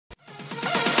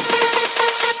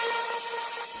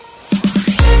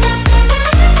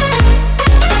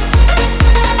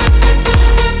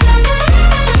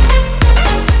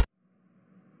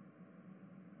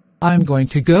I'm going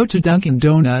to go to Dunkin'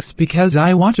 Donuts because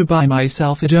I want to buy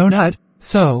myself a donut,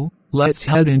 so, let's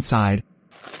head inside.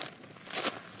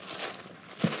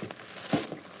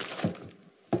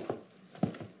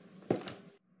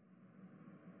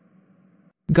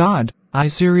 God, I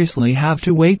seriously have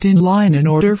to wait in line in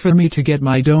order for me to get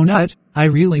my donut. I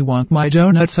really want my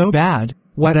donut so bad.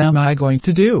 What am I going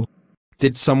to do?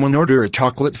 Did someone order a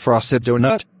chocolate frosted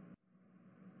donut?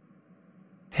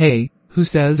 Hey, who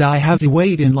says I have to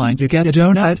wait in line to get a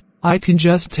donut? I can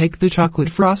just take the chocolate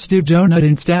frosted donut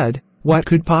instead. What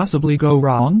could possibly go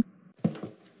wrong?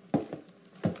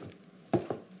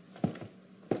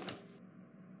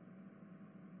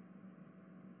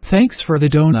 Thanks for the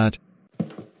donut.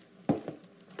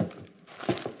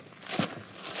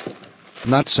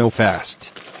 Not so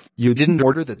fast. You didn't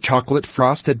order the chocolate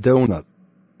frosted donut.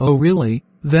 Oh really?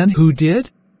 Then who did?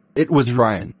 It was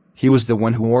Ryan. He was the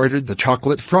one who ordered the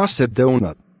chocolate frosted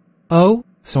donut. Oh,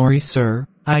 sorry sir,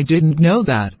 I didn't know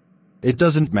that. It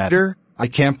doesn't matter. I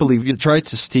can't believe you tried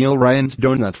to steal Ryan's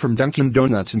donut from Dunkin'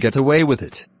 Donuts and get away with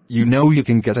it. You know you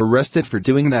can get arrested for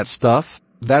doing that stuff.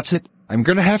 That's it. I'm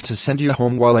gonna have to send you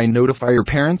home while I notify your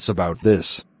parents about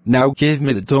this. Now give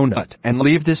me the donut and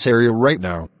leave this area right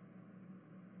now.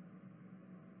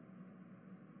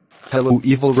 Hello,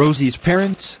 Evil Rosie's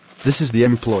parents. This is the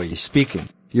employee speaking.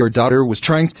 Your daughter was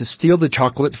trying to steal the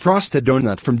chocolate frosted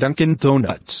donut from Dunkin'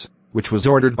 Donuts, which was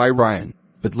ordered by Ryan.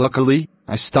 But luckily,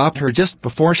 I stopped her just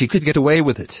before she could get away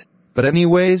with it. But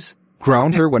anyways,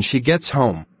 ground her when she gets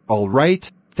home.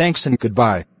 Alright, thanks and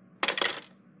goodbye.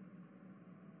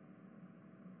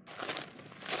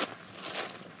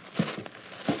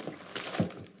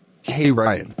 Hey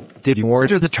Ryan, did you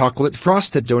order the chocolate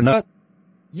frosted donut?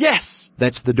 Yes!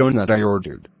 That's the donut I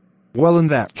ordered. Well, in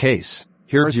that case,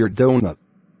 here's your donut.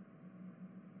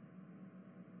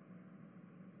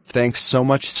 Thanks so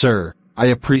much, sir. I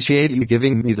appreciate you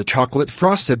giving me the chocolate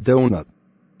frosted donut.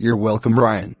 You're welcome,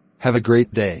 Ryan. Have a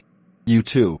great day. You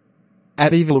too.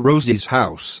 At Evil Rosie's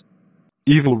house.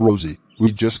 Evil Rosie,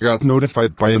 we just got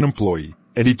notified by an employee,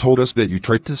 and he told us that you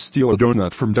tried to steal a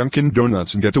donut from Dunkin'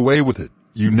 Donuts and get away with it.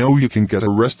 You know you can get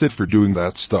arrested for doing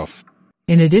that stuff.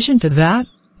 In addition to that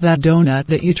donut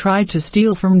that you tried to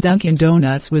steal from Dunkin'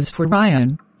 Donuts was for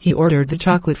Ryan. He ordered the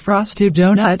chocolate frosted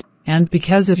donut, and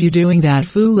because of you doing that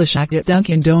foolish act at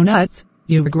Dunkin' Donuts,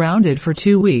 you were grounded for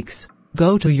 2 weeks.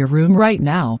 Go to your room right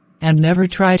now, and never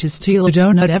try to steal a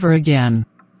donut ever again.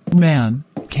 Man,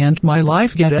 can't my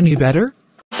life get any better?